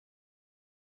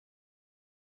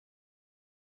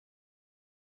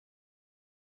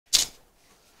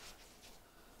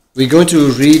We're going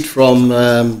to read from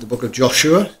the book of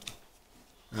Joshua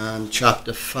and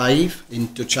chapter 5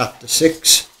 into chapter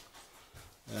 6.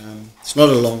 It's not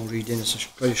a long reading, it's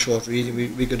quite a short reading.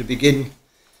 We're going to begin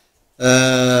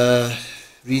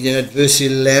reading at verse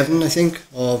 11, I think,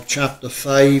 of chapter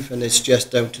 5, and it's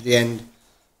just down to the end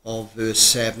of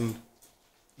verse 5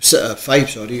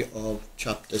 of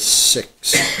chapter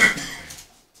 6.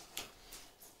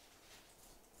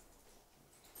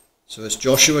 So it's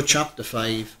Joshua chapter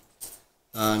 5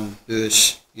 and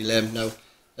verse 11. Now,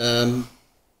 the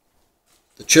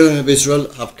children of Israel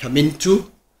have come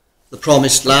into the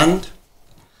promised land.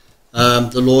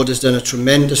 The Lord has done a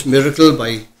tremendous miracle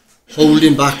by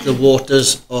holding back the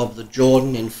waters of the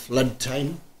Jordan in flood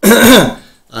time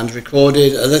and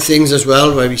recorded other things as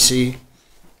well where we see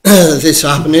this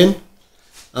happening.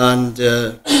 And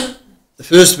the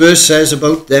first verse says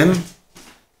about them,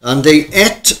 "And they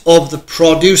ate of the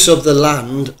produce of the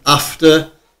land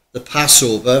after the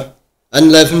Passover,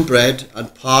 unleavened bread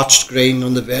and parched grain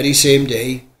on the very same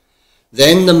day.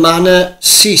 Then the manna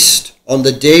ceased on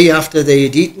the day after they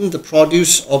had eaten the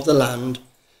produce of the land,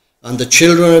 and the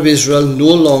children of Israel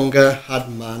no longer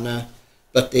had manna,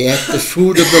 but they ate the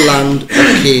food of the land of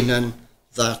Canaan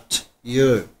that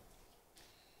year.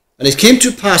 And it came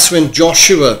to pass when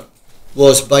Joshua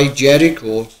was by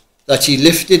Jericho, that he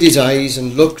lifted his eyes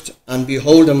and looked, and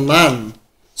behold, a man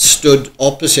stood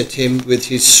opposite him with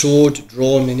his sword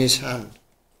drawn in his hand.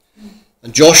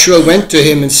 And Joshua went to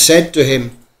him and said to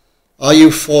him, 'Are you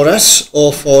for us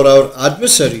or for our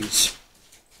adversaries?'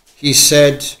 He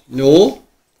said, 'No,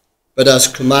 but as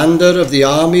commander of the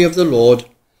army of the Lord,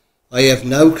 I have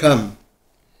now come.'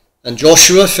 And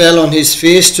Joshua fell on his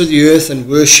face to the earth and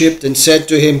worshipped and said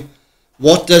to him,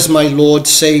 'What does my Lord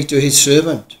say to his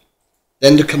servant?'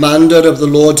 Then the commander of the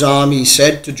Lord's army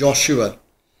said to Joshua,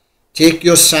 'Take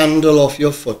your sandal off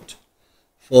your foot,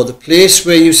 for the place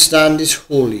where you stand is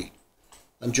holy.'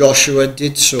 And Joshua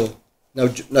did so. Now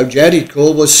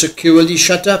Jericho was securely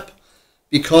shut up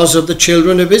because of the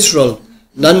children of Israel.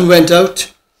 None went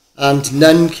out and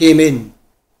none came in.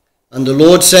 And the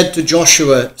Lord said to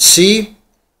Joshua, 'See,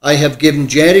 I have given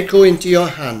Jericho into your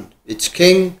hand, its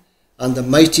king and the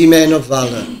mighty men of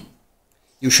valor.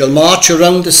 You shall march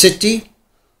around the city,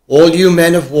 all you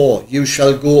men of war. You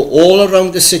shall go all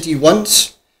around the city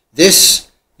once. This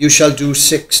you shall do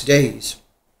 6 days.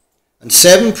 And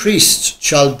 7 priests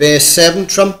shall bear 7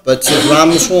 trumpets of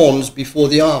ram's horns before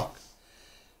the ark.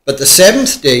 But the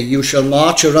 7th day you shall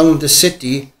march around the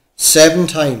city 7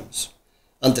 times,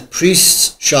 and the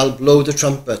priests shall blow the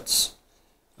trumpets.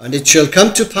 And it shall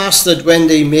come to pass that when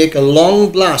they make a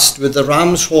long blast with the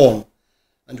ram's horn,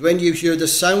 and when you hear the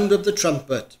sound of the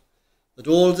trumpet, that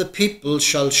all the people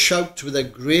shall shout with a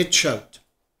great shout.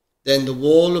 Then the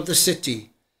wall of the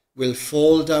city will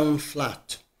fall down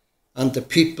flat, and the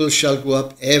people shall go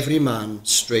up every man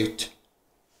straight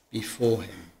before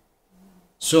him.'"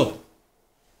 So,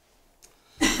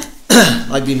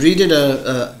 I've been reading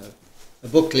a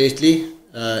book lately.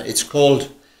 It's called,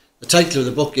 the title of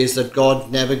the book is That God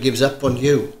Never Gives Up on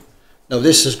You. Now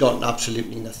this has got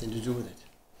absolutely nothing to do with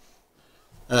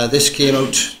it. This came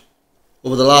out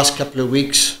over the last couple of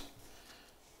weeks.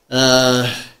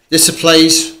 This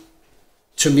applies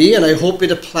to me, and I hope it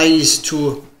applies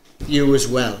to you as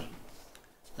well.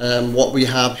 What we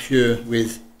have here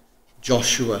with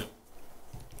Joshua.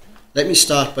 Let me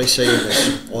start by saying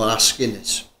this, or asking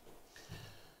this.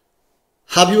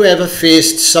 Have you ever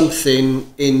faced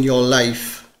something in your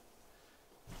life,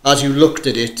 as you looked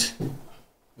at it,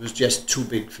 was just too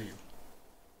big for you?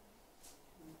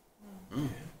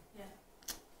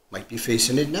 Might be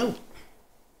facing it now.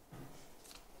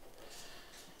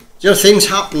 Things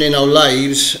happen in our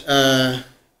lives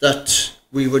that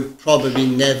we would probably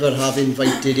never have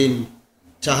invited in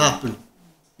to happen.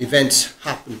 Events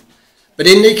happen. But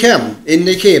in they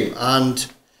came, and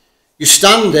you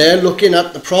stand there looking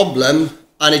at the problem,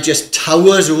 and it just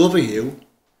towers over you,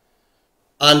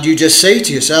 and you just say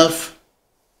to yourself,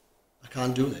 "I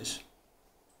can't do this.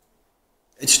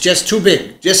 It's just too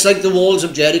big." Just like the walls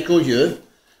of Jericho here,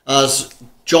 as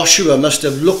Joshua must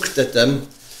have looked at them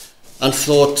and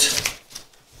thought,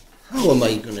 "How am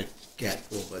I going to get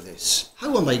over this?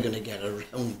 How am I going to get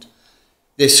around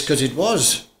this?" Because it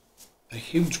was a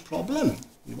huge problem.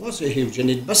 It was a huge, and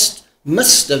it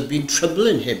must have been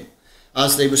troubling him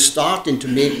as they were starting to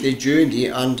make their journey,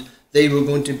 and there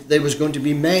was going to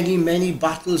be many, many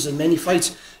battles and many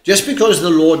fights. Just because the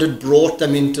Lord had brought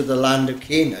them into the land of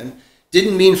Canaan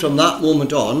didn't mean from that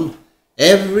moment on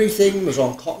everything was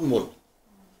on cotton wool.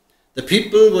 The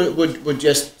people would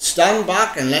just stand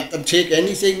back and let them take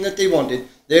anything that they wanted.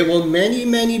 There were many,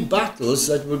 many battles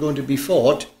that were going to be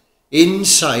fought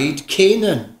inside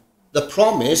Canaan, the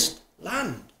promised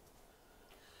land.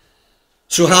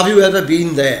 So have you ever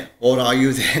been there, or are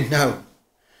you there now?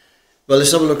 Well,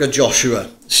 let's have a look at Joshua.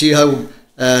 See how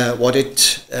what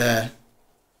it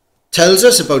tells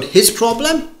us about his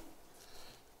problem,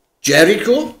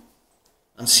 Jericho,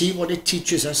 and see what it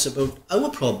teaches us about our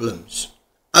problems,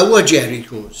 our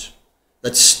Jerichos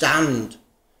that stand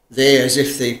there as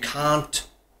if they can't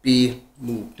be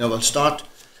moved. Now I'll start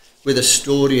with a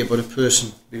story about a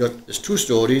person. There's two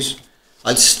stories.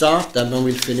 I'll start them and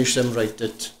we'll finish them right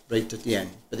at the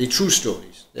end. But they're true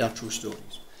stories. They are true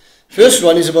stories. First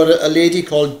one is about a lady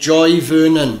called Joy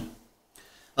Vernon.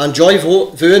 And Joy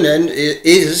Vernon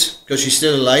is, because she's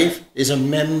still alive, is a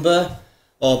member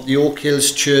of the Oak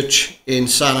Hills Church in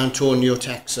San Antonio,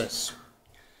 Texas.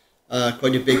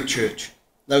 Quite a big church.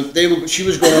 Now, she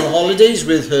was going on holidays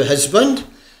with her husband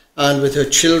and with her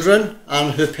children,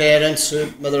 and her parents, her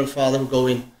mother and father, were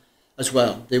going as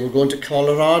well. They were going to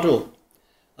Colorado,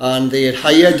 and they had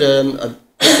hired a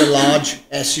large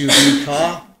SUV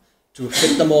car to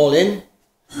fit them all in.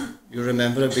 You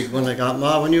remember a big one like that,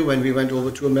 Ma, when we went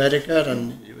over to America,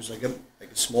 and it was like a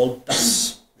small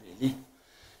bus, really.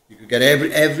 You could get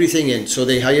everything in. So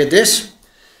they hired this.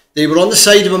 They were on the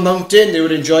side of a mountain. They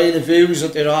were enjoying the views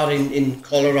that there are in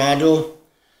Colorado.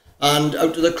 And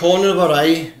out of the corner of her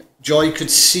eye, Joy could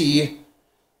see,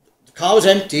 the car was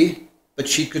empty, but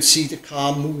she could see the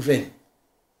car moving.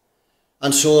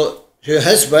 And so her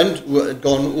husband, who had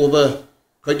gone over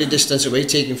quite a distance away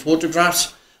taking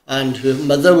photographs, and her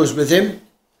mother was with him,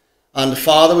 and the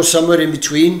father was somewhere in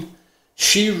between.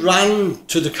 She ran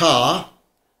to the car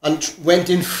and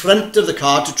went in front of the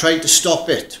car to try to stop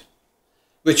it,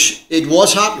 which it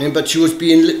was happening, but she was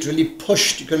being literally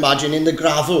pushed, you can imagine, in the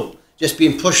gravel, just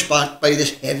being pushed back by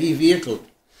this heavy vehicle.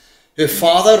 Her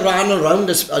father ran around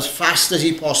as fast as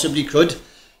he possibly could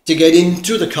to get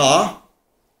into the car,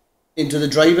 into the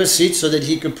driver's seat, so that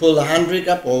he could pull the handbrake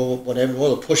up, or whatever,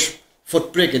 or the push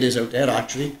foot brake it is out there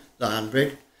actually, the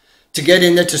handbrake, to get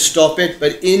in there to stop it.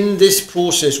 But in this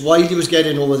process, while he was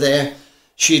getting over there,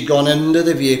 she had gone under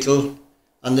the vehicle,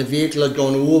 and the vehicle had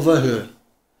gone over her,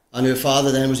 and her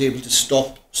father then was able to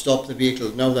stop the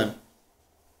vehicle. Now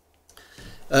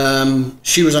then,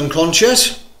 she was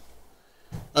unconscious,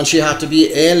 and she had to be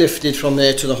airlifted from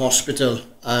there to the hospital,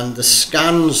 and the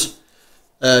scans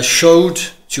showed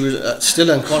she was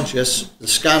still unconscious. The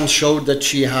scans showed that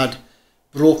she had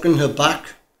broken her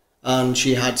back, and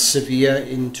she had severe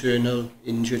internal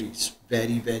injuries,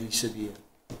 very, very severe.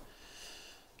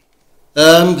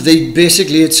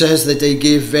 It says that they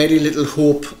gave very little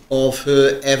hope of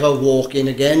her ever walking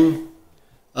again,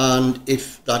 and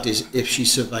if she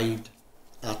survived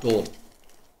at all.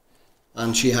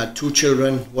 And she had two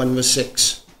children, one was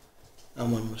 6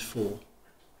 and one was 4.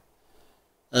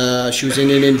 She was in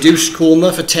an induced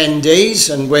coma for 10 days,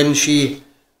 and when she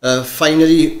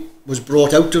finally was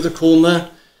brought out of the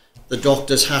coma, the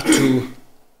doctors had to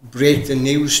break the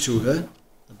news to her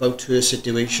about her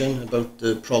situation, about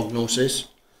the prognosis.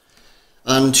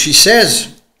 And she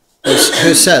says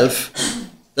herself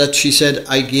that she said,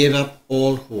 I gave up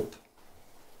all hope.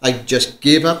 I just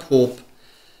gave up hope.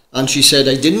 And she said,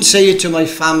 I didn't say it to my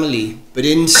family, but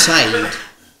inside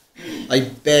I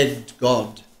begged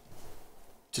God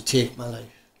to take my life.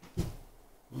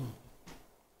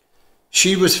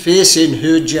 She was facing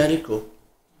her Jericho.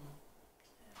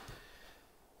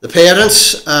 The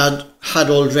parents had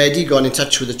already gone in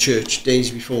touch with the church days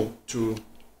before to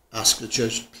ask the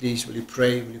church, please, will you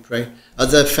pray, will you pray?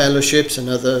 Other fellowships and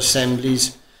other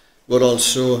assemblies were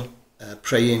also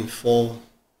praying for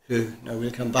her. Now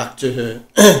we'll come back to her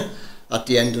at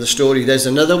the end of the story. There's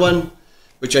another one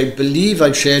which I believe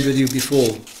I've shared with you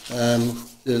before.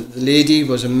 The lady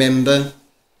was a member.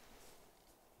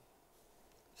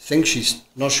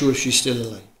 Not sure if she's still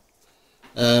alive.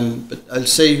 But I'll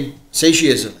say she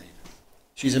is alive.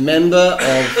 She's a member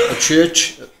of a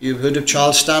church. You've heard of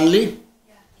Charles Stanley,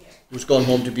 who's gone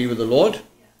home to be with the Lord.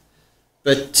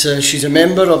 But she's a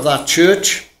member of that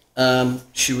church.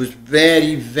 She was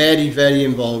very, very, very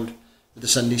involved with the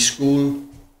Sunday school.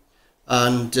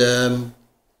 And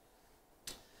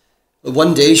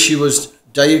one day she was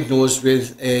diagnosed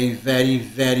with a very,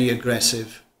 very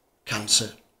aggressive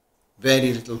cancer.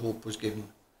 Very little hope was given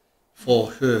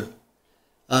for her.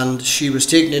 And she was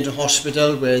taken into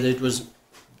hospital where it was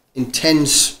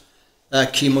intense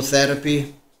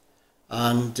chemotherapy,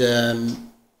 and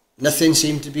nothing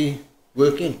seemed to be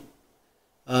working.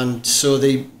 And so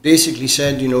they basically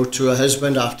said, to her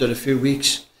husband after a few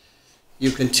weeks,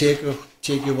 you can take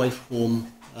your wife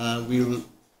home. We'll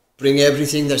bring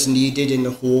everything that's needed in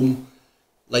the home,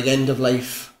 like end of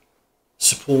life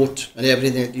support and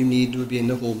everything that you need will be in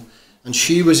the home. And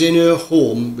she was in her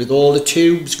home with all the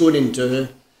tubes going into her,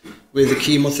 with the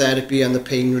chemotherapy and the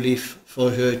pain relief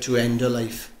for her to end her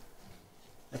life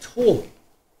at home.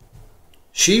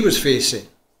 She was facing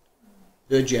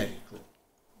her Jericho,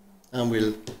 and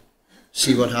we'll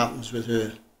see what happens with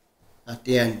her at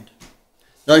the end.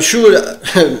 Now I'm sure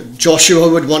Joshua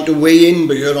would want to weigh in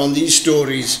here on these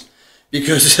stories,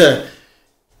 because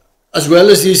as well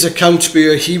as these accounts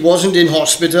bear, he wasn't in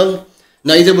hospital,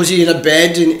 neither was he in a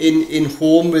bed in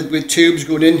home with tubes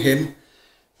going in him.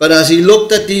 But as he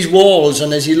looked at these walls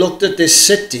and as he looked at this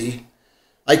city,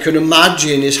 I can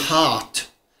imagine his heart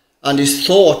and his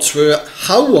thoughts were,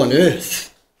 how on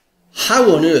earth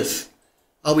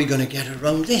are we going to get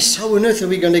around this? How on earth are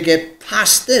we going to get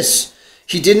past this?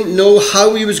 He didn't know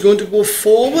how he was going to go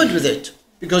forward with it,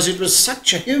 because it was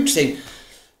such a huge thing.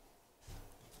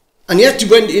 And yet,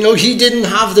 when he didn't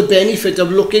have the benefit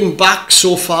of looking back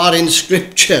so far in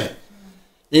Scripture,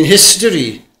 in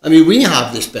history. I mean, we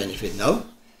have this benefit now.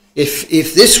 If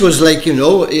this was like, in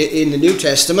the New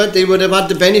Testament, they would have had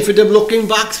the benefit of looking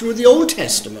back through the Old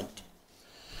Testament.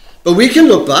 But we can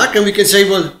look back and we can say,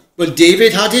 well,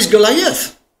 David had his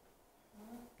Goliath.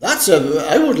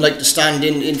 I would like to stand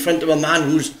in front of a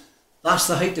man that's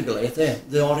the height of Goliath there,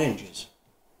 the oranges.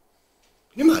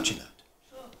 Can you imagine that?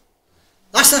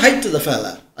 That's the height of the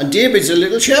fella. And David's a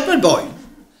little shepherd boy.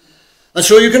 And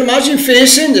so you can imagine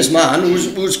facing this man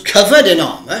who's covered in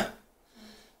armour,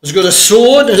 who's got a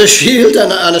sword and a shield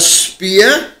and a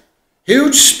spear,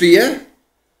 huge spear.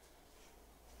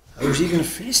 How is he going to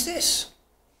face this?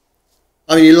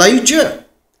 I mean, Elijah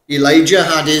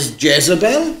had his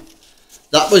Jezebel.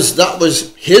 That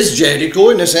was his Jericho,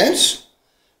 in a sense,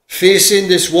 facing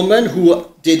this woman who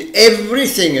did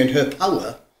everything in her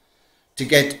power to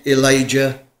get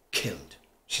Elijah killed.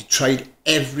 She tried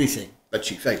everything, but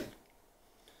she failed.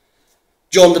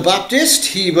 John the Baptist,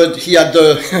 his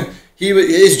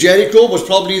Jericho was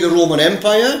probably the Roman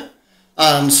Empire,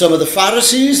 and some of the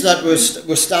Pharisees that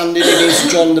were standing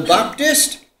against John the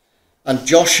Baptist. And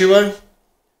Joshua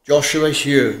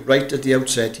here, right at the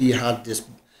outset, he had this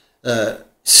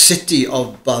city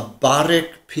of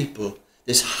barbaric people,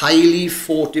 this highly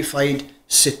fortified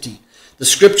city. The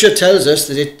Scripture tells us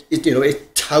that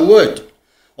it towered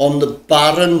on the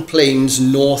barren plains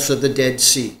north of the Dead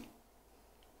Sea.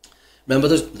 Remember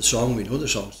the song? We know the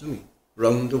songs, don't we?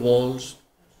 Round the walls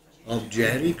of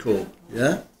Jericho.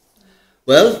 Yeah?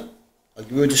 Well, I'll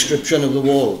give you a description of the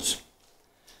walls.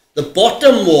 The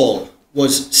bottom wall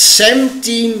was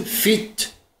 17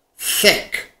 feet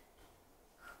thick.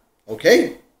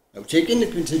 Okay? Now take into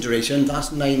consideration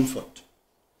that's 9 foot.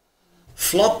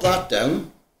 Flop that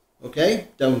down, okay,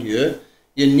 down here,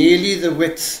 you're nearly the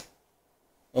width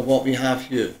of what we have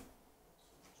here.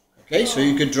 Okay, so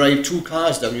you could drive 2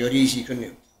 cars down here easy, couldn't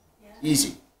you? Yeah.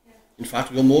 Easy. Yeah. In fact,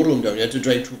 we've got more room down here to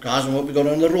drive 2 cars than what we got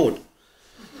on the road.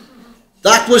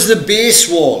 That was the base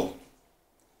wall.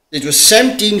 It was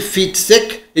 17 feet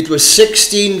thick. It was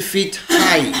 16 feet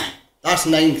high. That's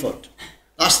 9 foot.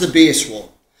 That's the base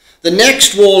wall. The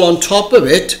next wall on top of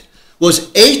it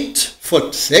was 8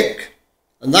 foot thick,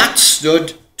 and that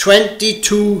stood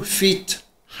 22 feet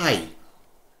high.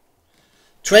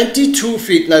 22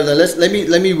 feet. Now then,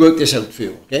 let me work this out for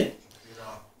you, okay?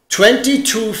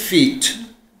 22 feet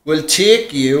will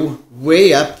take you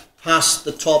way up past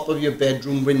the top of your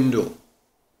bedroom window.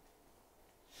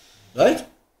 Right?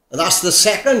 And that's the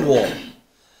second wall.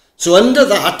 So under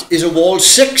that is a wall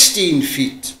 16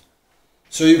 feet.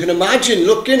 So you can imagine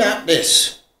looking at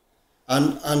this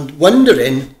and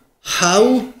wondering,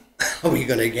 how are we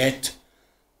going to get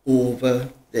over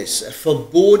this? A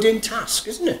foreboding task,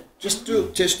 isn't it? Just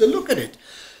to look at it.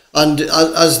 And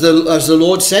as the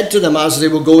Lord said to them as they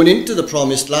were going into the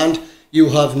promised land, you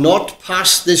have not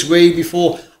passed this way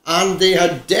before. And they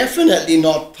had definitely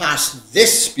not passed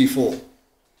this before.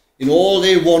 In all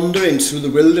their wanderings through the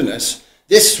wilderness,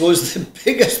 this was the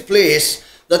biggest place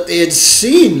that they had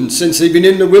seen since they've been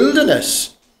in the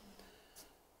wilderness.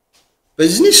 But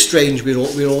isn't it strange, we're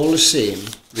all the same,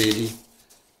 really.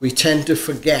 We tend to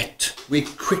forget. We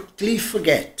quickly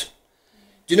forget.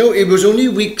 Do you know, it was only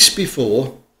weeks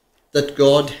before that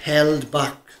God held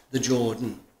back the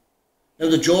Jordan. Now,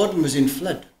 the Jordan was in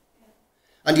flood.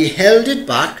 And he held it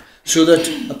back so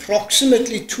that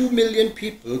approximately 2 million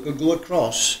people could go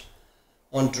across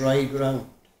on dry ground.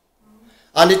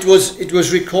 And it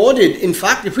was recorded. In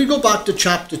fact, if we go back to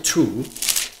chapter 2,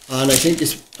 and I think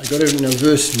I got it in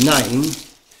verse 9,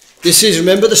 this is,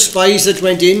 remember the spies that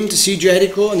went in to see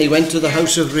Jericho and they went to the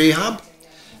house of Rahab?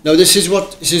 Now this is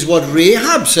what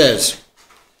Rahab says.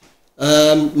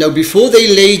 Now before they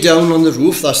lay down on the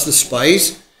roof, that's the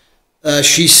spies,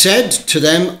 she said to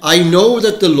them, I know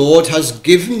that the Lord has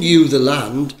given you the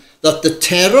land, that the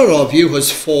terror of you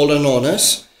has fallen on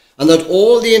us, and that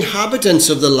all the inhabitants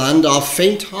of the land are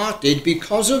faint-hearted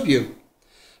because of you.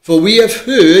 For we have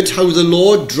heard how the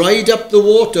Lord dried up the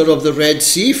water of the Red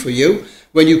Sea for you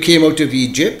when you came out of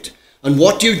Egypt, and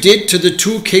what you did to the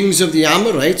 2 kings of the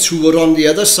Amorites who were on the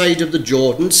other side of the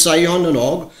Jordan, Sihon and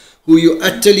Og, who you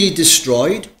utterly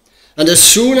destroyed. And as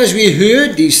soon as we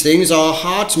heard these things, our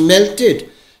hearts melted.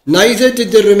 Neither did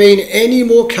there remain any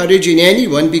more courage in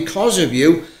anyone because of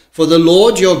you, for the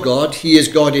Lord your God, he is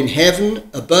God in heaven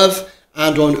above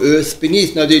and on earth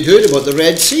beneath. Now they'd heard about the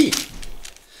Red Sea.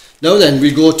 Now then,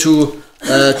 we go to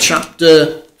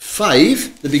chapter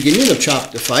 5, the beginning of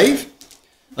chapter 5.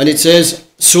 And it says,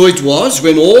 so it was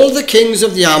when all the kings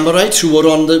of the Amorites who were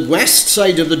on the west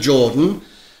side of the Jordan,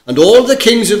 and all the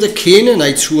kings of the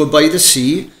Canaanites who were by the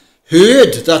sea,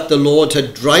 heard that the Lord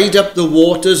had dried up the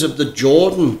waters of the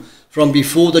Jordan from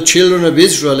before the children of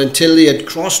Israel until they had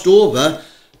crossed over,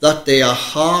 that their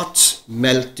hearts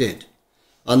melted,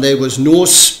 and there was no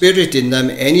spirit in them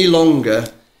any longer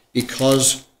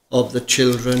because of the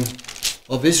children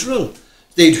of Israel.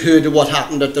 They'd heard of what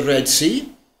happened at the Red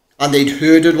Sea, and they'd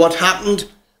heard of what happened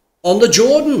on the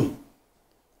Jordan.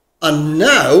 And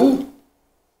now,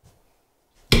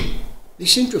 they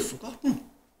seem to have forgotten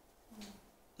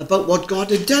about what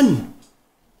God had done.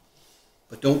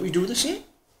 But don't we do the same?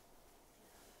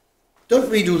 Don't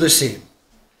we do the same?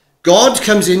 God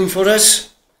comes in for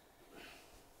us,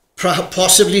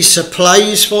 possibly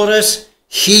supplies for us,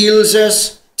 heals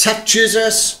us, touches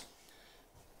us,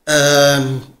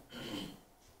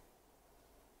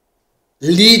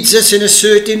 leads us in a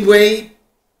certain way.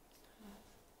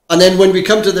 And then when we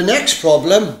come to the next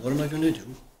problem, what am I going to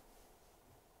do?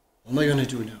 What am I going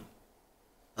to do now?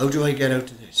 How do I get out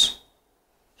of this?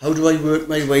 How do I work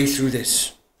my way through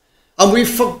this? And we've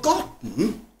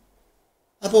forgotten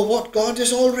about what God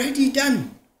has already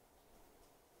done.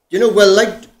 You know,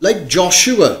 well, like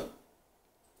Joshua,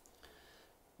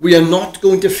 we are not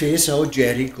going to face our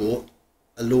Jericho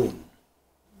alone.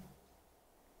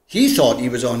 He thought he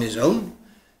was on his own,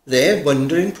 there,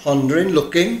 wondering, pondering,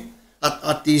 looking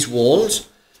at these walls.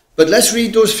 But let's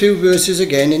read those few verses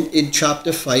again in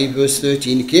chapter 5, verse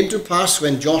 13. It came to pass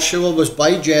when Joshua was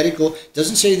by Jericho, it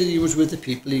doesn't say that he was with the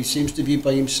people, he seems to be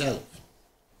by himself,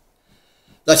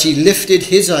 that he lifted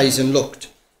his eyes and looked,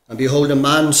 and behold, a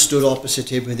man stood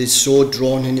opposite him with his sword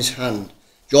drawn in his hand.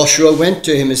 Joshua went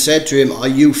to him and said to him, are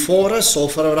you for us or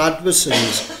for our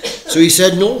adversaries? So he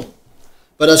said, no.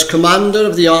 But as commander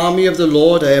of the army of the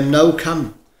Lord, I am now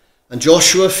come. And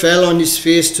Joshua fell on his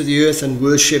face to the earth and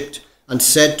worshipped, and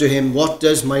said to him, what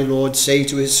does my Lord say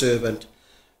to his servant?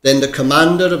 Then the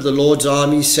commander of the Lord's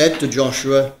army said to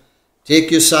Joshua,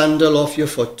 take your sandal off your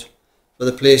foot, for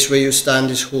the place where you stand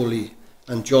is holy.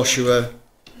 And Joshua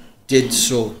did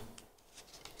so.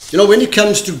 You know, when it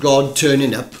comes to God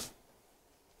turning up,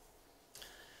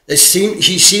 he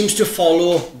seems to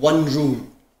follow one rule,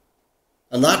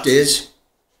 and that is,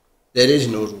 there is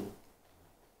no rule.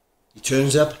 He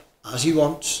turns up as he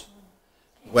wants,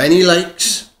 when he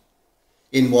likes,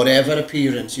 in whatever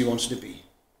appearance he wants to be.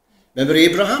 Remember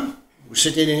Abraham, who was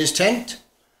sitting in his tent,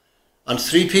 and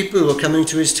 3 people were coming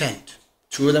to his tent.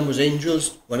 2 of them was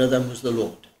angels, 1 of them was the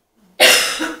Lord.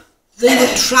 They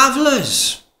were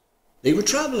travellers. They were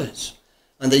travellers.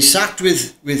 And they sat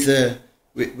with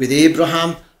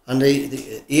Abraham, and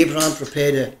Abraham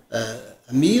prepared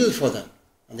a meal for them.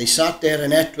 And they sat there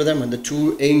and ate with them, and the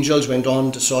 2 angels went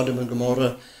on to Sodom and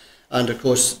Gomorrah. And of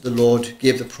course the Lord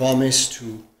gave the promise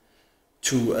to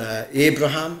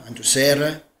Abraham and to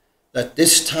Sarah that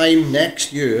this time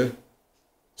next year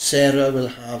Sarah will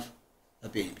have a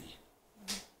baby.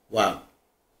 Wow.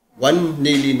 One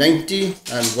nearly 90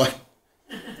 and one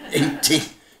 80.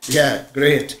 Yeah,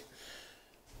 great.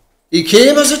 He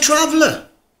came as a traveller.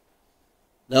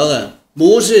 Now then,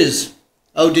 Moses,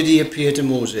 how did he appear to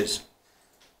Moses?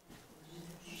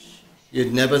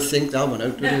 You'd never think that one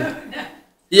out, would you? No.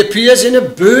 He appears in a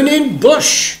burning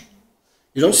bush.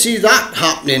 You don't see that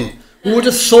happening. Who would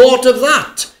have thought of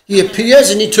that? He appears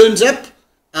and he turns up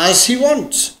as he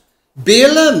wants.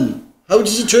 Balaam, how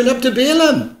does he turn up to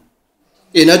Balaam?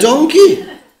 In a donkey.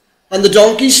 And the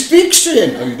donkey speaks to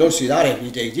him. Now, you don't see that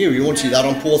every day, do you? You won't see that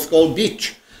on Porthcawl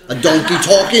Beach. A donkey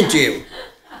talking to you.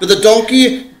 But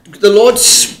the Lord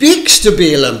speaks to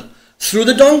Balaam through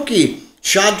the donkey.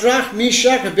 Shadrach,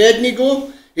 Meshach,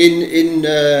 Abednego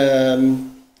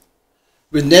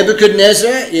with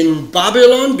Nebuchadnezzar in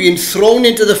Babylon, being thrown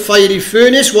into the fiery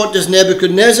furnace. What does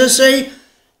Nebuchadnezzar say?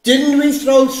 Didn't we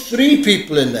throw 3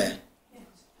 people in there?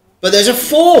 But there's a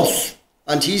fourth,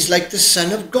 and he's like the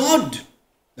Son of God.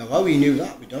 Now, how he knew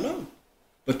that, we don't know.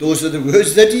 But those are the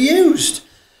words that he used.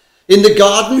 In the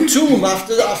garden tomb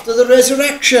after the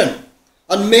resurrection.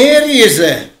 And Mary is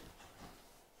there.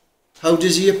 How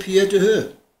does he appear to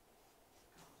her?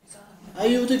 Are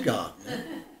you the gardener?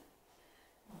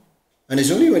 And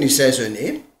it's only when he says her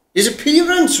name. His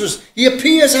appearance was, he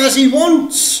appears as he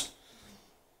wants.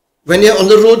 When you're on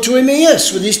the road to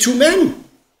Emmaus with these two men,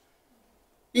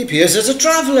 he appears as a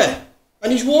traveller.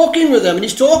 And he's walking with them, and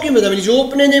he's talking with them, and he's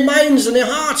opening their minds and their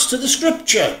hearts to the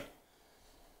scripture.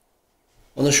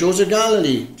 On the shores of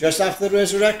Galilee, just after the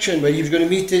resurrection, where he was going to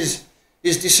meet his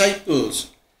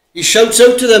disciples, he shouts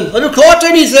out to them, have you caught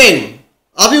anything?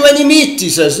 Have you any meat? He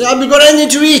says, have you got anything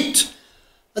to eat?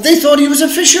 And they thought he was a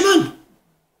fisherman.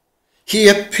 He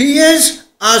appears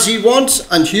as he wants,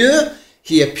 and here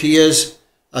he appears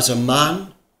as a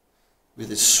man with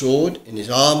his sword in his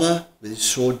armour, with his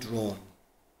sword drawn.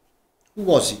 Who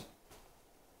was he?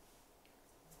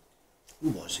 Who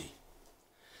was he?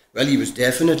 Well, he was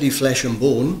definitely flesh and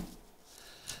bone.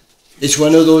 It's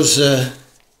one of those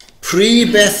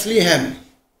pre-Bethlehem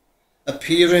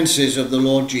appearances of the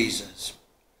Lord Jesus.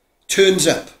 Turns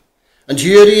up. And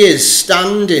here he is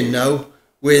standing now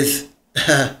with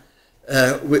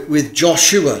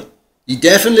Joshua. He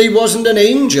definitely wasn't an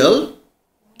angel.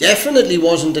 Definitely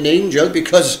wasn't an angel,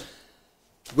 because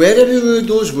where have you heard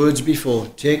those words before?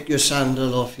 Take your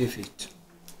sandal off your feet,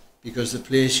 because the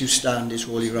place you stand is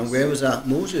holy ground. Where was that?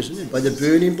 Moses, isn't it? By the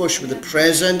burning bush with the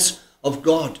presence of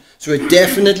God. So it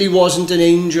definitely wasn't an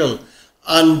angel.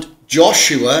 And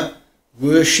Joshua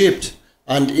worshipped.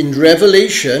 And in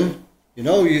Revelation, you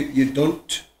know, you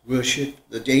don't worship.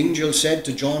 The angel said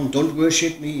to John, don't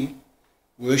worship me,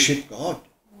 worship God.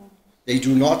 They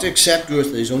do not accept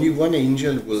worship. There's only one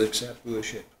angel who will accept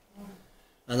worship.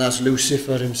 And that's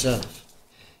Lucifer himself.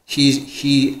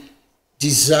 He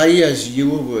desires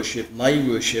your worship, my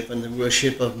worship, and the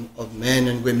worship of men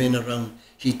and women around.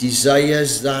 He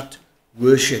desires that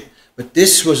worship. But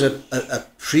this was a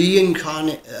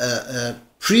pre-incarnate,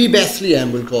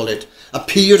 pre-Bethlehem, we'll call it,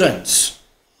 appearance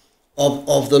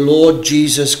of the Lord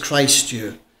Jesus Christ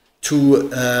here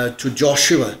to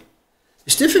Joshua.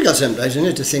 It's difficult sometimes, isn't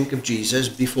it, to think of Jesus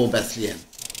before Bethlehem.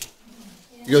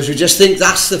 Because we just think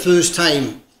that's the first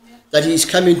time that he's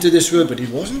come into this world, but he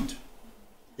wasn't.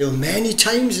 There were many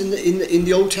times in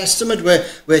the Old Testament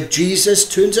where Jesus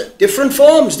turns up different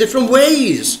forms, different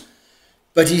ways.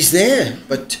 But he's there.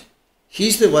 But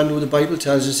he's the one who the Bible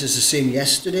tells us is the same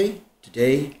yesterday,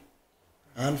 today,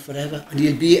 and forever. And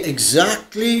he'll be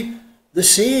exactly the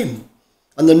same.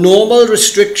 And the normal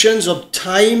restrictions of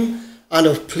time and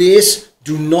of place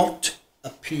do not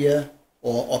appear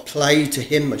or apply to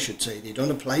him, I should say. They don't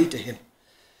apply to him.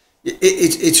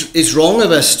 It's wrong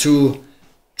of us to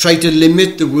try to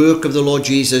limit the work of the Lord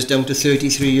Jesus down to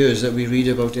 33 years that we read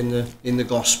about in the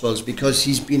Gospels, because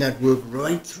he's been at work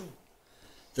right through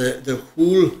the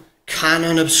whole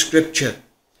canon of Scripture.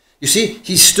 You see,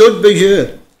 he stood by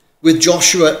here with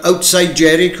Joshua outside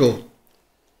Jericho.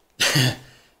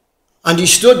 And he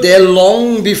stood there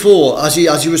long before, as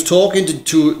he was talking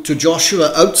to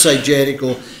Joshua outside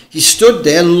Jericho, he stood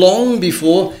there long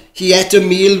before he ate a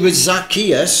meal with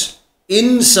Zacchaeus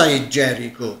inside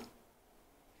Jericho.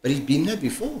 But he'd been there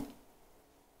before.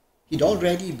 He'd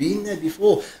already been there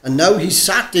before. And now he's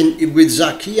sat with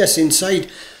Zacchaeus inside.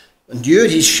 And here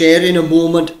he's sharing a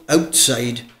moment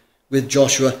outside with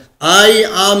Joshua. I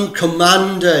am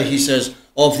commander, he says,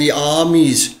 of the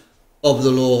armies of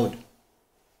the Lord.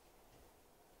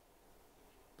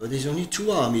 But there's only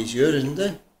two armies here, isn't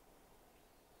there?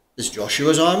 There's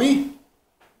Joshua's army,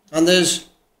 and there's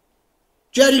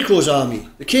Jericho's army,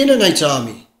 the Canaanites'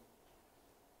 army.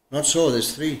 Not so,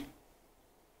 there's three.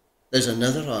 There's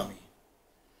another army,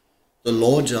 the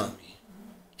Lord's army.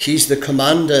 He's the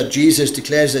commander. Jesus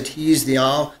declares that he is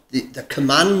the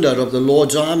commander of the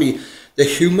Lord's army. The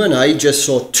human eye just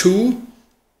saw two,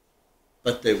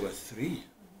 but there were three.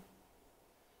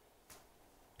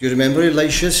 Do you remember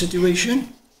Elisha's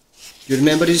situation? Do you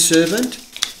remember his servant?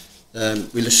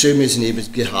 We'll assume his name is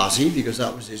Gehazi, because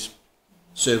that was his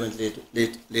servant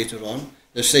later on.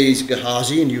 They'll say he's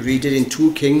Gehazi, and you read it in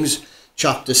 2 Kings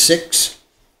chapter 6.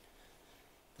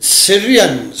 The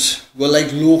Syrians were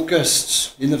like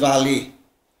locusts in the valley.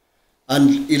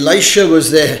 And Elisha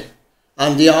was there,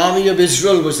 and the army of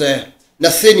Israel was there.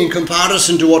 Nothing in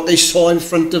comparison to what they saw in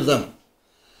front of them.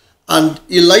 And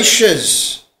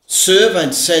Elisha's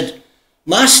servant said,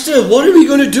 Master, what are we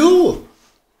going to do?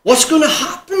 What's going to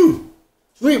happen?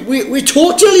 We're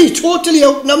totally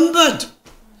outnumbered.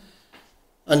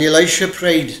 And Elisha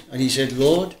prayed, and he said,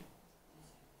 Lord,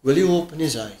 will you open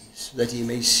his eyes eyes, that he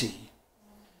may see.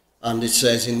 And it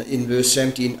says in verse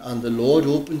 17, and the Lord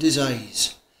opened his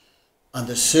eyes, and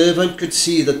the servant could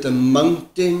see that the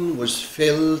mountain was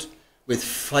filled with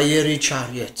fiery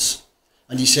chariots.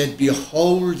 And he said,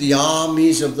 behold the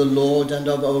armies of the Lord and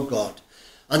of our God.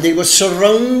 And they were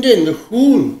surrounding the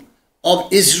whole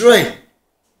of Israel.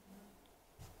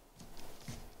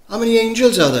 How many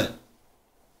angels are there?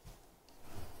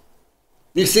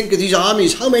 You think of these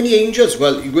armies, how many angels?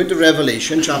 Well, you go into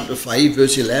Revelation chapter 5,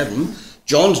 verse 11.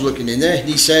 John's looking in there, and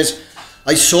he says,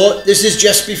 I saw, this is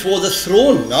just before the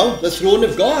throne now, the throne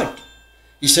of God.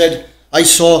 He said, I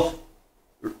saw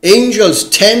angels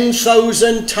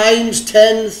 10,000 times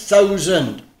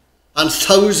 10,000 and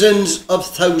thousands of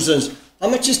thousands. How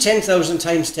much is 10,000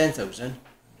 times 10,000?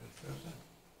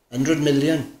 100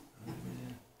 million.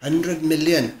 100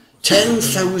 million.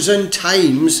 10,000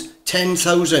 times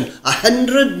 10,000.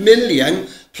 100 million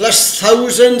plus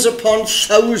thousands upon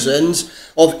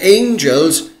thousands of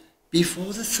angels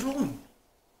before the throne.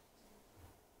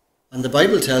 And the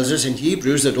Bible tells us in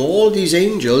Hebrews that all these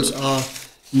angels are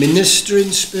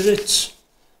ministering spirits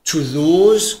to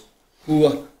those who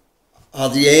are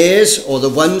the heirs or the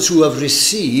ones who have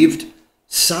received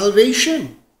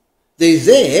salvation. They're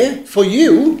there for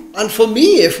you and for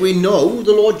me if we know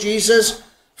the Lord Jesus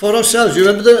for ourselves. You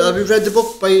remember have you read the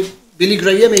book by Billy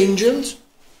Graham, Angels?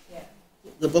 Yeah.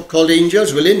 The book called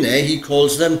Angels. Well, in there he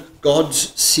calls them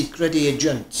God's secret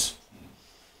agents.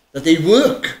 That they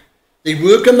work. They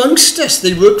work amongst us.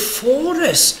 They work for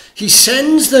us. He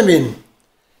sends them in.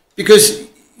 Because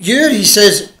here he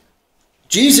says,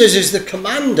 Jesus is the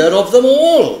commander of them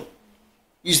all.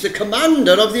 He's the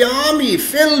commander of the army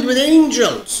filled with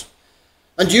angels.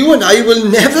 And you and I will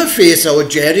never face our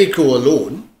Jericho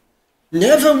alone.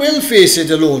 Never will face it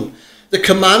alone. The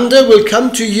commander will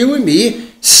come to you and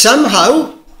me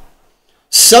somehow,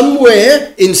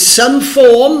 somewhere, in some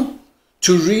form,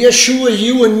 to reassure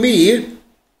you and me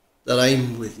that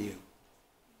I'm with you.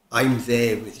 I'm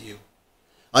there with you.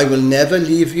 I will never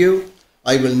leave you.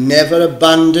 I will never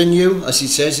abandon you, as he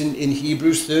says in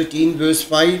Hebrews 13, verse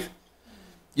 5.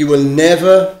 You will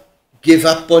never give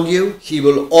up on you. He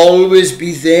will always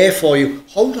be there for you.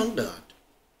 Hold on to that.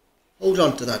 Hold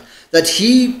on to that. That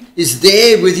he is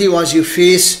there with you as you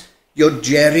face your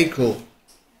Jericho.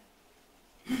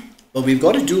 But we've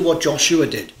got to do what Joshua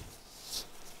did.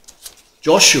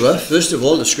 Joshua, first of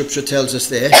all, the scripture tells us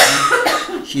there,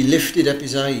 he lifted up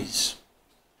his eyes.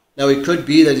 Now it could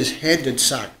be that his head had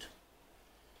sagged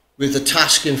with the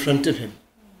task in front of him.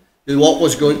 With what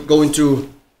was going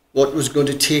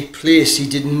to take place. He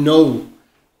didn't know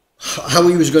how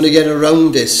he was going to get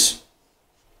around this.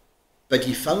 But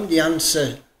he found the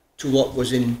answer to what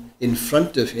was in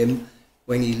front of him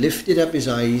when he lifted up his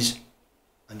eyes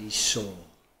and he saw.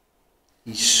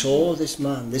 He saw this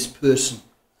man, this person,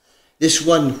 this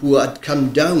one who had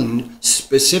come down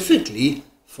specifically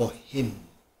for him.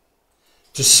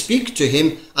 To speak to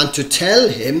him and to tell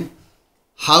him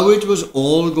how it was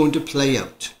all going to play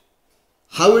out.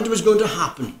 How it was going to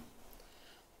happen.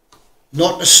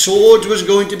 Not a sword was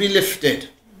going to be lifted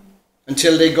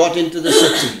until they got into the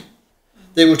city.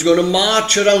 They were going to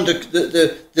march around.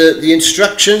 The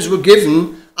instructions were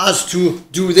given as to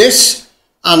do this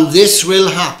and this will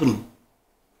happen.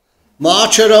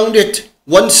 March around it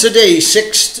once a day,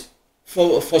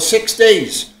 for 6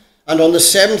 days. And on the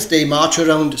 7th day, march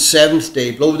around 7th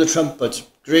day, blow the trumpets,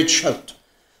 great shout.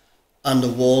 And the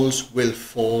walls will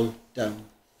fall down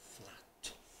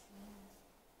flat.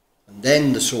 And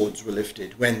then the swords were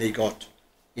lifted when they got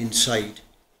inside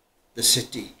the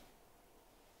city.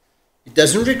 It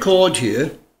doesn't record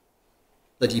here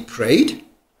that he prayed.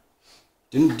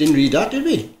 Didn't read that, did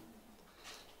we?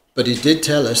 But it did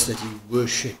tell us that he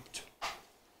worshipped.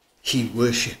 He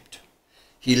worshipped.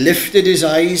 He lifted his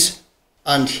eyes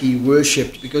and he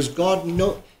worshipped. Because God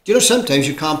knows. Do you know sometimes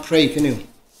you can't pray, can you?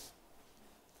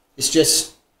 It's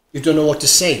just, you don't know what to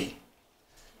say.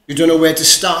 You don't know where to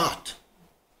start.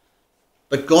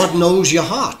 But God knows your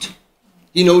heart.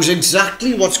 He knows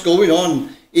exactly what's going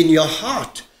on in your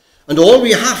heart. And all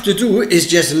we have to do is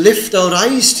just lift our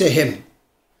eyes to him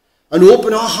and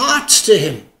open our hearts to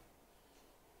him.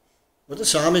 What the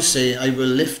psalmist say? I will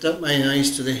lift up mine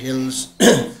eyes to the hills.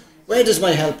 Where does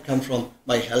my help come from?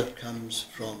 My help comes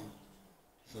from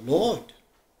the Lord.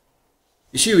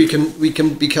 You see, we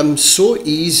can become so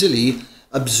easily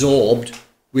absorbed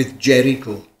with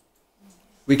Jericho.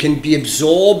 We can be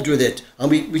absorbed with it,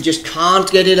 and we just can't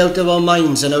get it out of our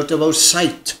minds and out of our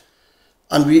sight.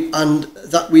 And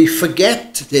that we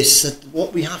forget this, that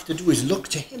what we have to do is look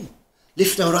to him.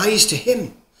 Lift our eyes to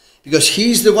him. Because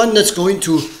he's the one that's going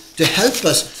to help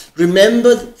us.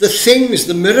 Remember the things,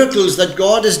 the miracles that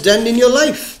God has done in your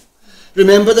life.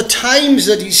 Remember the times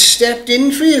that he's stepped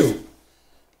in for you.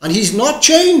 And he's not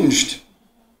changed.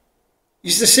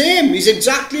 He's the same. He's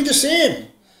exactly the same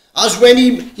as when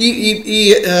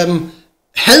he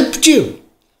helped you,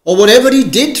 or whatever he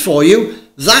did for you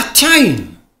that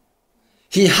time.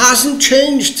 He hasn't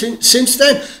changed since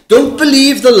then. Don't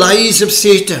believe the lies of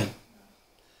Satan.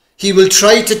 He will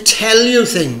try to tell you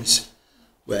things.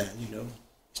 Well,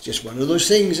 it's just one of those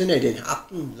things, isn't it? It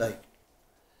happened.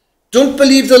 Don't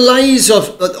believe the lies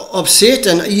of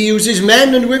Satan. He uses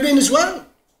men and women as well.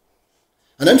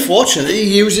 And unfortunately,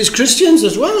 he uses Christians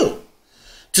as well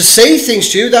to say things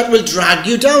to you that will drag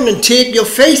you down and take your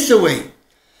faith away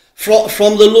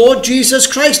from the Lord Jesus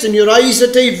Christ, and your eyes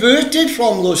are diverted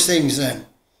from those things then.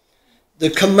 The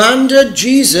commander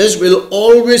Jesus will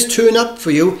always turn up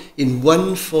for you in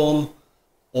one form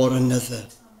or another.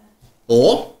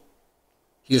 Or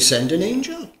he'll send an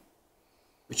angel,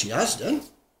 which he has done.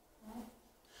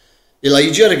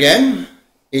 Elijah again,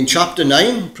 in chapter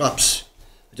 9, perhaps,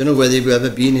 I don't know whether you've ever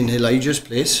been in Elijah's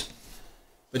place,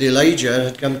 but Elijah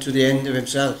had come to the end of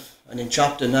himself. And in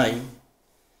chapter 9,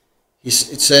 it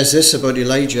says this about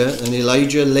Elijah, and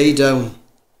Elijah lay down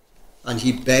and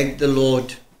he begged the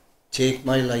Lord, take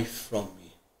my life from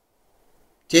me.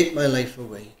 Take my life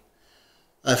away.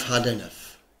 I've had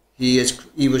enough. He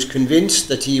was convinced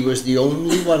that he was the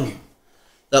only one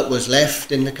that was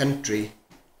left in the country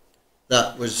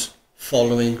that was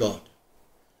following God.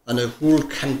 And the whole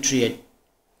country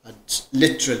had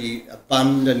literally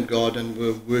abandoned God and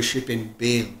were worshipping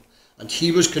Baal. And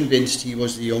he was convinced he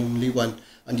was the only one.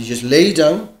 And he just lay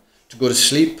down to go to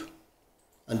sleep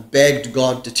and begged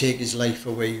God to take his life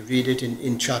away. You read it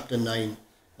in chapter 9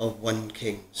 of 1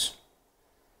 Kings.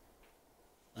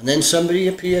 And then somebody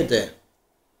appeared there.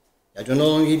 I don't know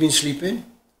how long he'd been sleeping,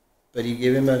 but he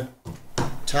gave him a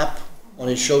tap on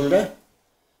his shoulder,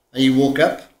 and he woke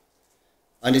up,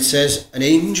 and it says an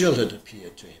angel had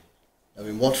appeared to him. Now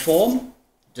in what form?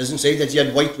 It doesn't say that he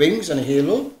had white wings and a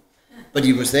halo, but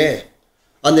he was there.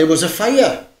 And there was a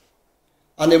fire,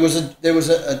 and there was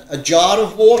a jar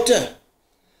of water,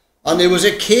 and there was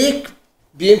a cake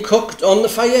being cooked on the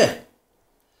fire.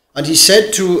 And he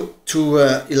said to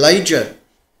Elijah,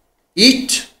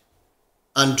 eat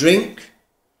and drink,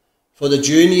 for the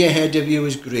journey ahead of you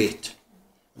is great.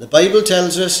 The Bible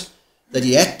tells us that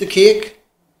he ate the cake.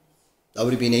 That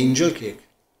would have been angel cake.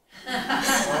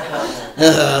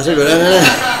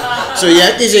 So he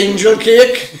ate his angel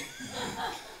cake,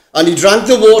 and he drank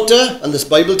the water, and this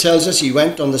Bible tells us he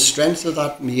went on the strength of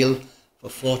that meal for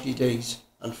 40 days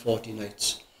and 40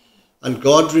 nights. And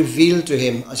God revealed to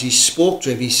him, as he spoke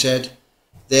to him, he said,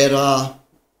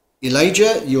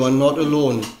 Elijah, you are not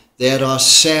alone. There are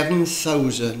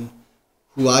 7,000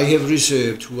 who I have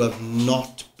reserved who have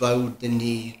not bowed the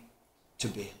knee to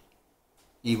Baal.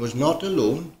 He was not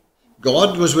alone.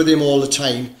 God was with him all the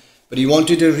time, but he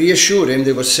wanted to reassure him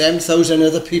there were 7,000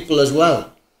 other people as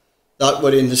well that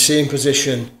were in the same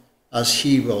position as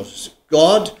he was.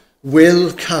 God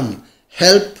will come.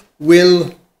 Help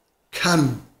will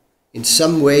come in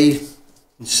some way,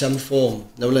 in some form.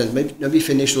 Now let me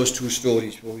finish those two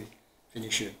stories before we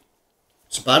finish here.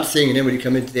 It's a bad thing, and then when you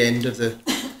come into the end of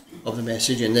the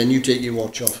message, and then you take your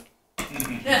watch off.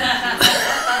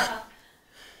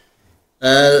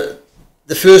 The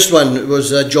first one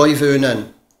was Joy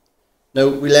Vernon. Now,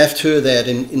 we left her there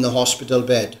in the hospital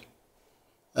bed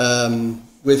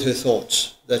with her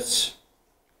thoughts that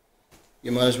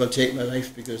you might as well take my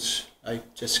life because I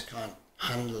just can't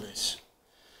handle this.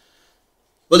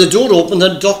 Well, the door opened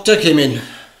and the doctor came in,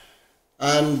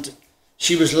 and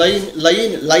she was lying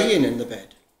in the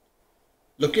bed,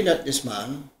 looking at this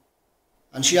man,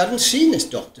 and she hadn't seen this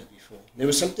doctor before. There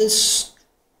was something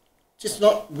just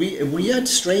not weird,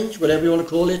 strange, whatever you want to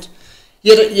call it. He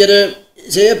had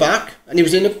his hair back, and he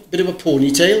was in a bit of a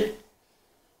ponytail,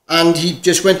 and he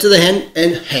just went to the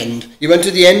He went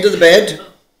to the end of the bed,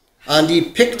 and he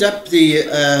picked up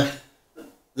the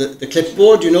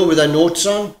clipboard, with our notes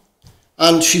on,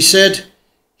 and she said,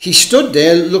 he stood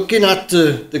there looking at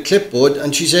the clipboard,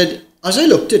 and she said, as I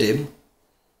looked at him,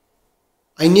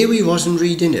 I knew he wasn't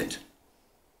reading it.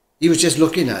 He was just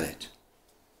looking at it.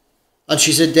 And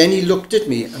she said, then he looked at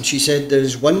me, and she said, there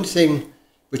is one thing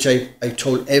which I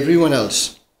told everyone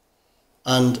else,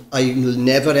 and I will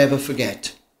never ever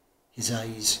forget his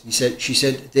eyes. She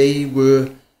said, they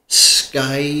were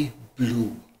sky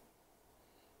blue.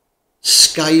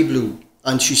 Sky blue.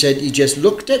 And she said, he just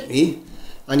looked at me,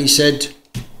 and he said,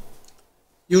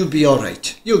 you'll be all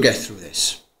right. You'll get through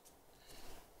this.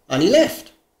 And he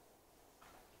left.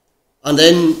 And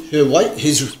then her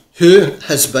her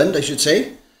husband, I should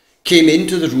say, came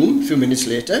into the room a few minutes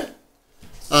later,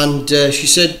 and she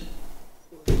said,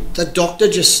 the doctor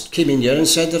just came in here and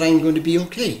said that I'm going to be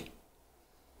okay.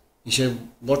 He said,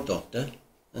 what doctor?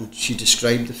 And she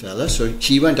described the fella. So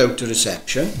he went out to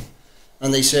reception,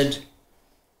 and they said,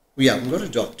 we haven't got a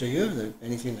doctor here, or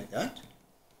anything like that.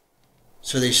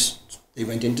 So they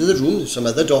went into the room. Some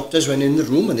other doctors went in the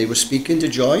room, and they were speaking to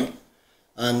Joy,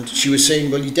 and she was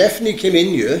saying, well, he definitely came in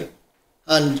here,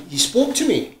 and he spoke to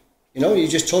me. You know, he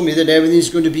just told me that everything's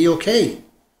going to be okay.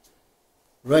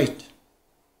 Right.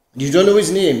 And you don't know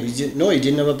his name. He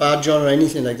didn't have a badge on or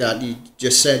anything like that. He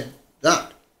just said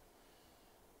that.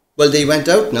 Well, they went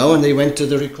out now and they went to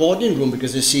the recording room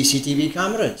because there's CCTV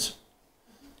cameras.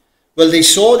 Well, they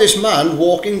saw this man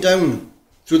walking down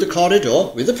through the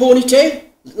corridor with a ponytail,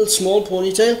 little small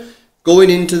ponytail, going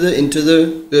into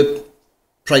the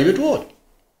private ward.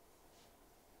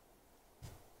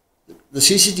 The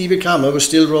CCTV camera was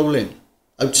still rolling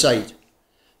outside.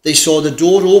 They saw the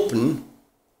door open,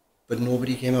 but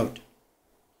nobody came out.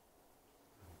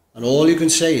 And all you can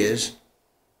say is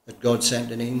that God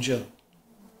sent an angel.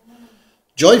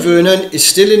 Joy Vernon is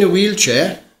still in a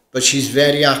wheelchair, but she's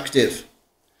very active.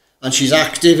 And she's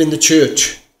active in the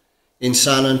church in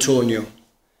San Antonio.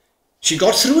 She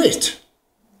got through it.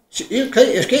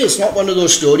 It's not one of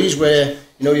those stories where,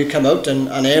 you know, you come out and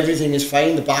everything is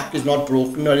fine, the back is not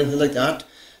broken or anything like that.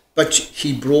 But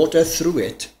he brought her through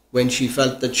it when she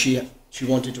felt that she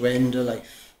wanted to end her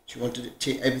life. She wanted to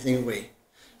take everything away.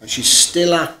 And she's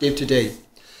still active today.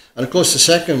 And of course the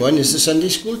second one is the Sunday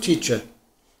school teacher.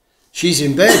 She's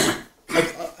in bed.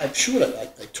 I'm sure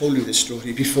I told you this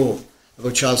story before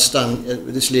about Charles Stan,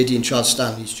 with this lady in Charles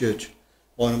Stanley's church.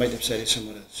 Or I might have said it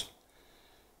somewhere else.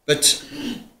 But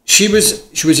she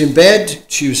was in bed.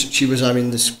 She was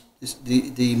having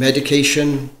the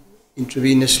medication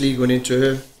intravenously going into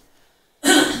her.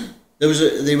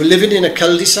 They were living in a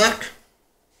cul-de-sac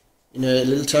in a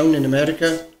little town in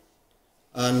America,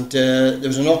 and there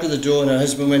was a knock at the door, and her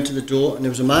husband went to the door, and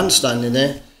there was a man standing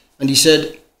there, and he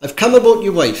said, I've come about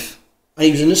your wife. And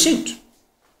he was in a suit.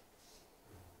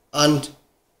 And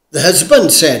the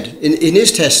husband said in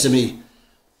his testimony,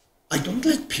 I don't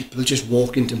let people just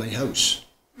walk into my house.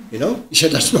 You know, he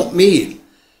said, that's not me.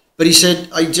 But he said,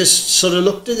 I just sort of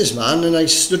looked at this man and I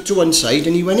stood to one side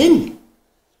and he went in.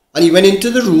 And he went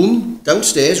into the room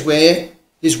downstairs where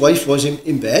his wife was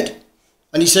in bed.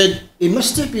 And he said, it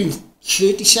must have been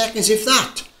 30 seconds, if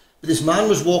that. But this man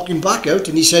was walking back out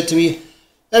and he said to me,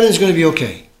 everything's going to be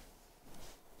okay.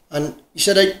 And he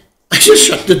said, I just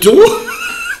shut the door.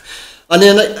 And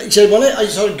then he said, when I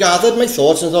sort of gathered my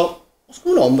thoughts and I thought, what's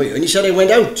going on with you? And he said, I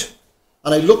went out.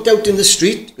 And I looked out in the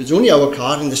street. It was only our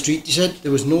car in the street. He said,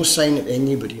 there was no sign of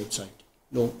anybody outside.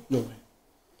 No way.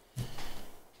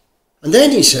 And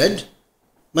then he said,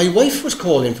 my wife was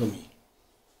calling for me.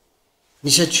 And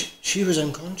he said, she was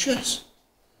unconscious.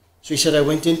 So he said, I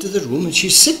went into the room and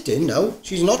she's sitting now.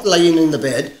 She's not lying in the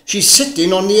bed. She's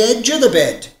sitting on the edge of the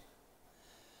bed.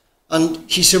 And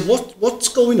he said, what's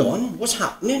going on? What's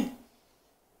happening?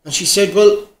 And she said,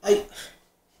 well,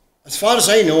 as far as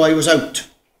I know, I was out.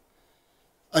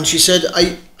 And she said,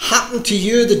 I happened to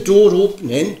hear the door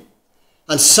opening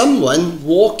and someone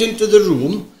walked into the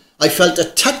room. I felt a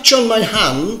touch on my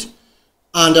hand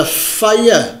and a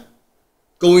fire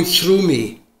going through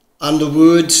me and the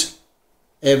words,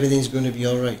 everything's going to be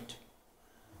all right.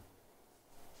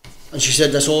 And she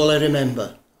said, that's all I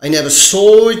remember. I never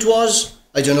saw who it was.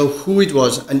 I don't know who it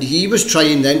was. And he was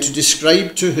trying then to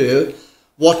describe to her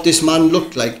what this man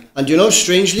looked like. And you know,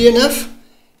 strangely enough,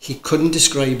 he couldn't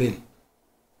describe him.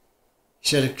 He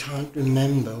said, I can't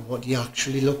remember what he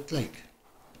actually looked like.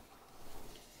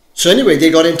 So anyway,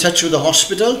 they got in touch with the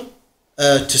hospital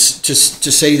to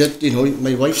say that, you know,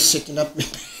 my wife's sitting up in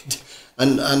bed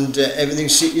and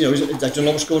everything's, you know, I don't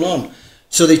know what's going on.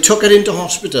 So they took her into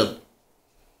hospital.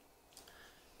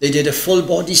 They did a full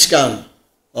body scan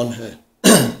on her.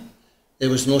 There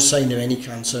was no sign of any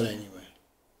cancer anywhere.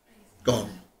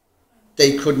 Gone.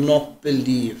 They could not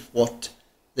believe what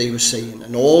they were saying.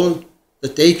 And all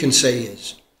that they can say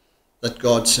is that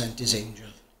God sent his angel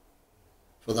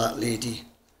for that lady.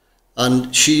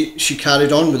 And she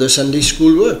carried on with her Sunday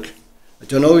school work. I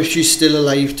don't know if she's still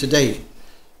alive today.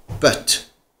 But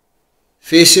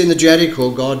facing the Jericho,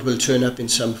 God will turn up in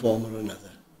some form or another.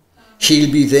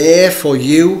 He'll be there for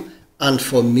you and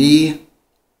for me.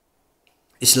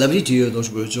 It's lovely to hear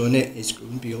those words, isn't it? It's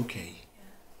going to be okay.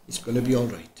 It's going to be all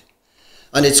right.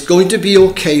 And it's going to be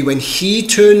okay when he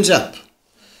turns up.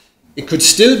 It could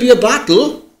still be a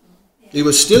battle. They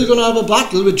were still going to have a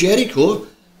battle with Jericho.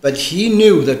 But he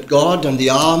knew that God and the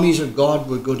armies of God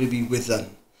were going to be with them.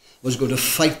 was going to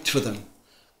fight for them,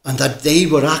 and that they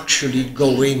were actually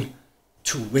going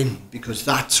to win, because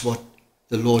that's what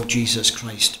the Lord Jesus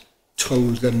Christ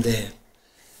told them there.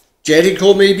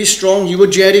 Jericho may be strong, your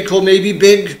Jericho may be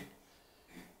big,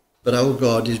 but our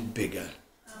God is bigger.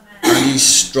 Amen. And he's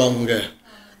stronger. Amen.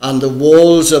 And the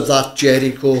walls of that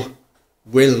Jericho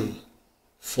will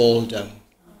fall down. Amen.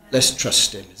 Let's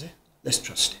trust him, is it? Let's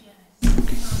trust him.